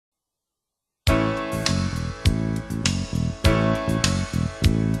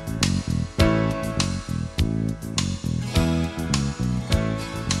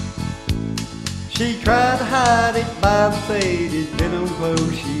tried to hide it by the faded denim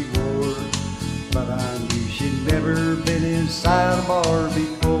clothes she wore, but I knew she'd never been inside a bar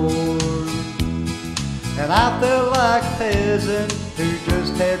before. And I felt like a peasant who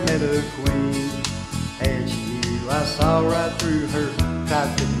just had met a queen, and she knew I saw right through her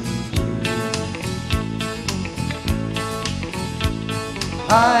tight-fitting jeans.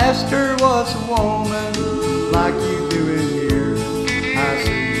 I asked her, what's a woman like you doing here? I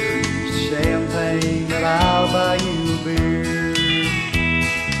see you're used to champagne, but I'll buy you a beer.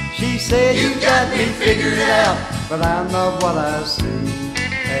 She said, you got me figured out, but I'm not what I see.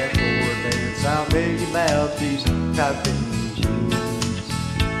 After a dance, I'll tell you about these tight-fitting jeans.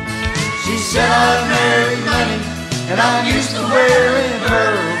 She said, I married money, and I'm used to wearing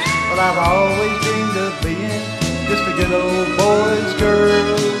pearls, but I've always dreamed of being just a good old boy's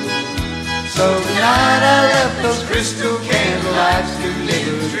girl. So tonight I left those crystal candlelights to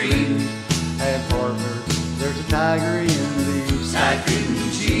live a dream. And partner, there's a tiger in these tight-fitting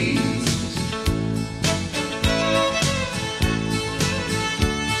jeans.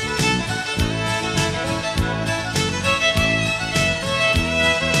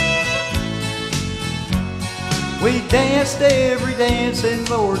 We danced every dance and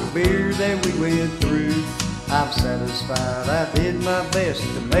Lord the beer that we went through. I'm satisfied I did my best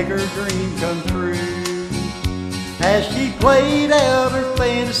to make her dream come true. As she played out her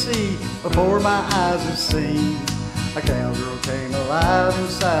fantasy before my eyes had seen, a cowgirl came alive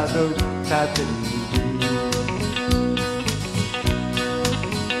inside those tight-fitting jeans.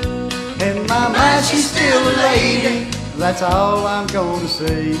 In my mind she's still a lady, that's all I'm gonna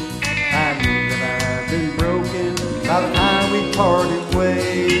say. I knew that I'd been broken by the time we parted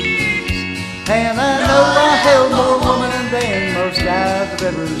ways. And I know I held more woman than most guys I've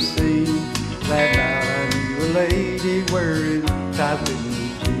ever seen. That night I knew a lady wearing tight-fitting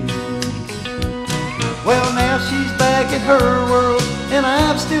jeans. Well, now she's back in her world, and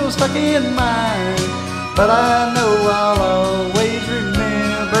I'm still stuck in mine. But I know I'll always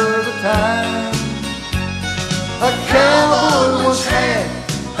remember the time a cowboy once had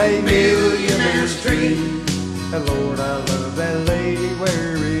a millionaire's dream. And Lord, I love that lady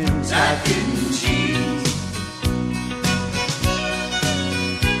wearing tight-fitting jeans.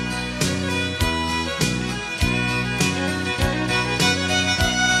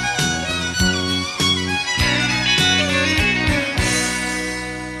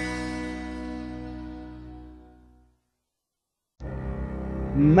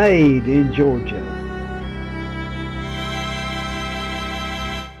 Made in Georgia.